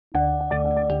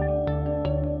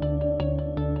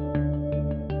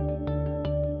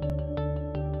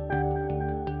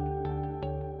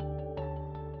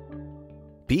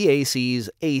PAC's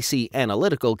AC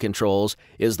Analytical Controls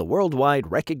is the worldwide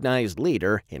recognized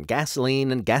leader in gasoline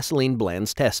and gasoline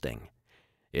blends testing.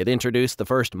 It introduced the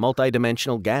first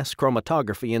multidimensional gas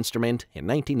chromatography instrument in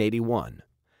 1981.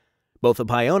 Both the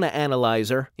Piona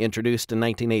Analyzer, introduced in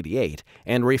 1988,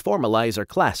 and Reformulyzer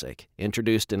Classic,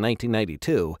 introduced in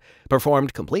 1992,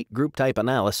 performed complete group-type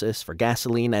analysis for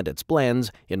gasoline and its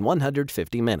blends in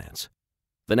 150 minutes.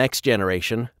 The next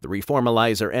generation, the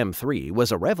Reformulyzer M3,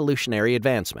 was a revolutionary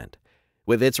advancement.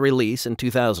 With its release in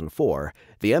 2004,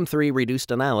 the M3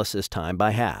 reduced analysis time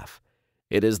by half.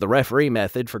 It is the referee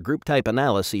method for group-type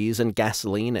analyses in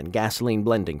gasoline and gasoline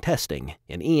blending testing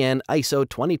in EN ISO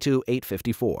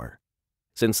 22854.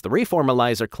 Since the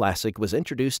Reformulyzer Classic was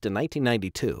introduced in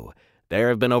 1992, there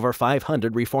have been over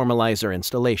 500 Reformulyzer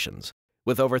installations.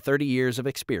 With over 30 years of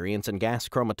experience in gas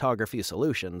chromatography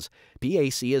solutions,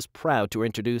 PAC is proud to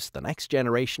introduce the next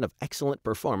generation of excellent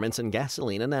performance in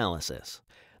gasoline analysis,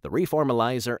 the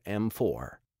Reformulyzer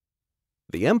M4.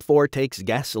 The M4 takes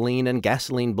gasoline and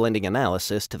gasoline blending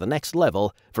analysis to the next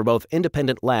level for both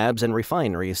independent labs and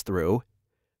refineries through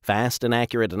fast and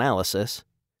accurate analysis,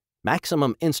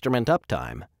 maximum instrument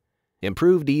uptime,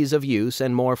 improved ease of use,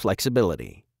 and more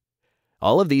flexibility.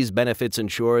 All of these benefits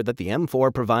ensure that the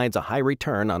M4 provides a high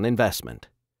return on investment.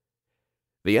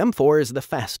 The M4 is the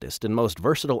fastest and most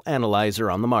versatile analyzer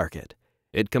on the market.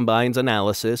 It combines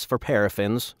analysis for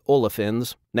paraffins,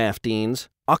 olefins, naphthenes,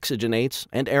 oxygenates,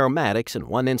 and aromatics in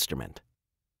one instrument.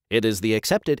 It is the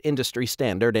accepted industry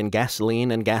standard in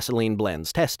gasoline and gasoline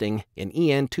blends testing in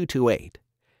EN 228.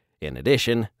 In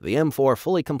addition, the M4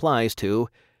 fully complies to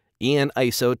EN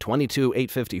ISO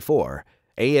 22854,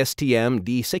 ASTM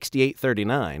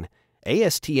D6839,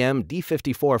 ASTM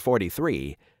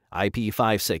D5443,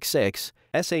 IP566,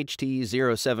 SHT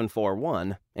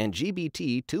 0741, and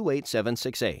GBT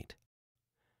 28768.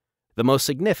 The most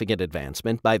significant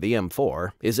advancement by the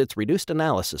M4 is its reduced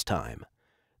analysis time.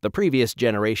 The previous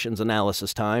generation's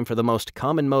analysis time for the most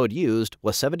common mode used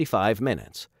was 75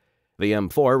 minutes. The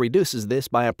M4 reduces this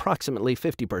by approximately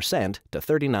 50% to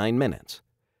 39 minutes.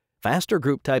 Faster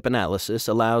group-type analysis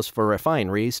allows for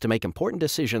refineries to make important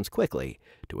decisions quickly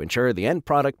to ensure the end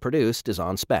product produced is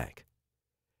on spec.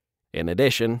 In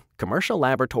addition, commercial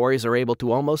laboratories are able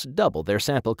to almost double their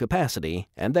sample capacity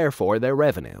and therefore their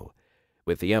revenue.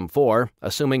 With the M4,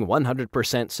 assuming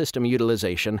 100% system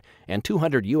utilization and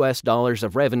 $200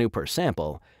 of revenue per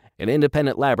sample, an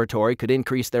independent laboratory could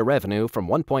increase their revenue from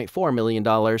 $1.4 million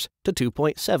to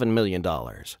 $2.7 million.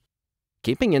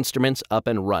 Keeping instruments up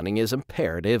and running is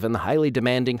imperative in the highly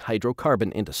demanding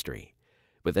hydrocarbon industry.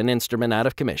 With an instrument out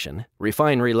of commission,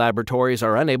 refinery laboratories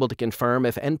are unable to confirm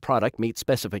if end product meets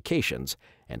specifications,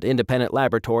 and independent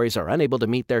laboratories are unable to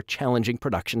meet their challenging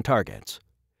production targets.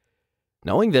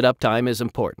 Knowing that uptime is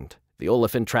important, the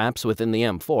olefin traps within the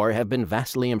M4 have been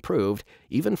vastly improved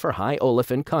even for high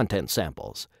olefin content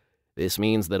samples. This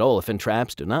means that olefin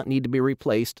traps do not need to be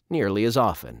replaced nearly as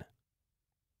often.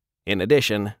 In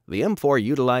addition, the M4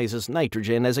 utilizes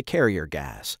nitrogen as a carrier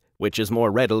gas, which is more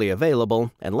readily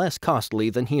available and less costly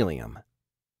than helium.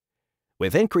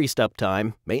 With increased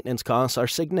uptime, maintenance costs are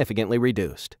significantly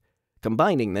reduced.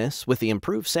 Combining this with the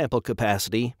improved sample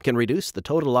capacity can reduce the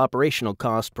total operational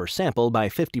cost per sample by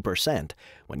 50%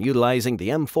 when utilizing the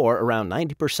M4 around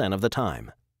 90% of the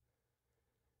time.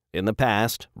 In the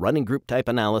past, running group-type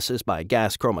analysis by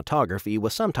gas chromatography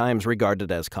was sometimes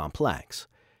regarded as complex.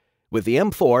 With the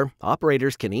M4,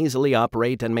 operators can easily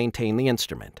operate and maintain the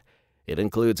instrument. It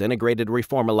includes integrated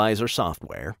Reformulyzer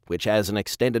software, which has an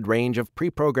extended range of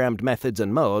pre-programmed methods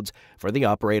and modes for the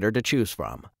operator to choose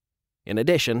from. In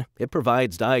addition, it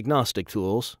provides diagnostic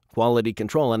tools, quality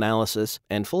control analysis,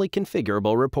 and fully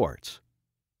configurable reports.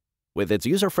 With its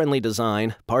user-friendly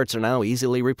design, parts are now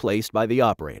easily replaced by the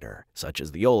operator, such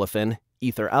as the olefin,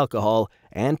 ether alcohol,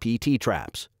 and PT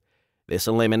traps. This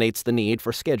eliminates the need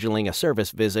for scheduling a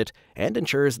service visit and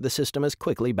ensures the system is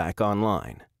quickly back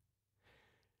online.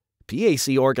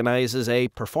 PAC organizes a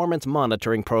performance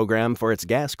monitoring program for its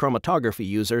gas chromatography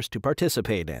users to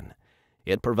participate in.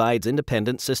 It provides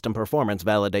independent system performance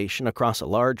validation across a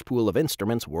large pool of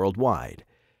instruments worldwide.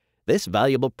 This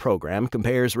valuable program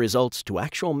compares results to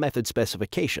actual method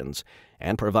specifications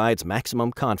and provides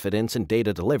maximum confidence in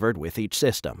data delivered with each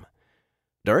system.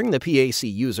 During the PAC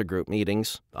user group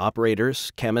meetings,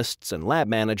 operators, chemists, and lab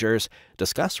managers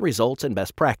discuss results and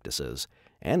best practices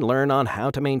and learn on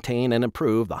how to maintain and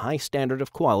improve the high standard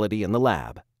of quality in the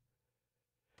lab.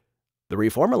 The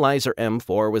Reformulyzer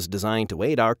M4 was designed to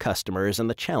aid our customers in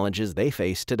the challenges they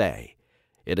face today.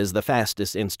 It is the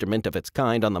fastest instrument of its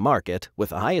kind on the market with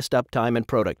the highest uptime and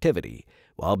productivity,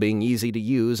 while being easy to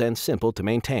use and simple to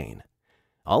maintain.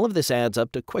 All of this adds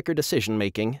up to quicker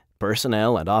decision-making,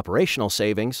 personnel and operational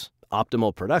savings,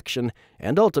 optimal production,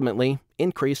 and ultimately,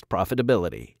 increased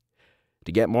profitability.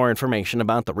 To get more information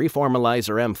about the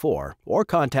Reformulyzer M4 or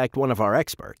contact one of our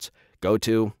experts, go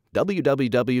to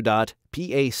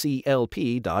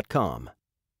www.paclp.com.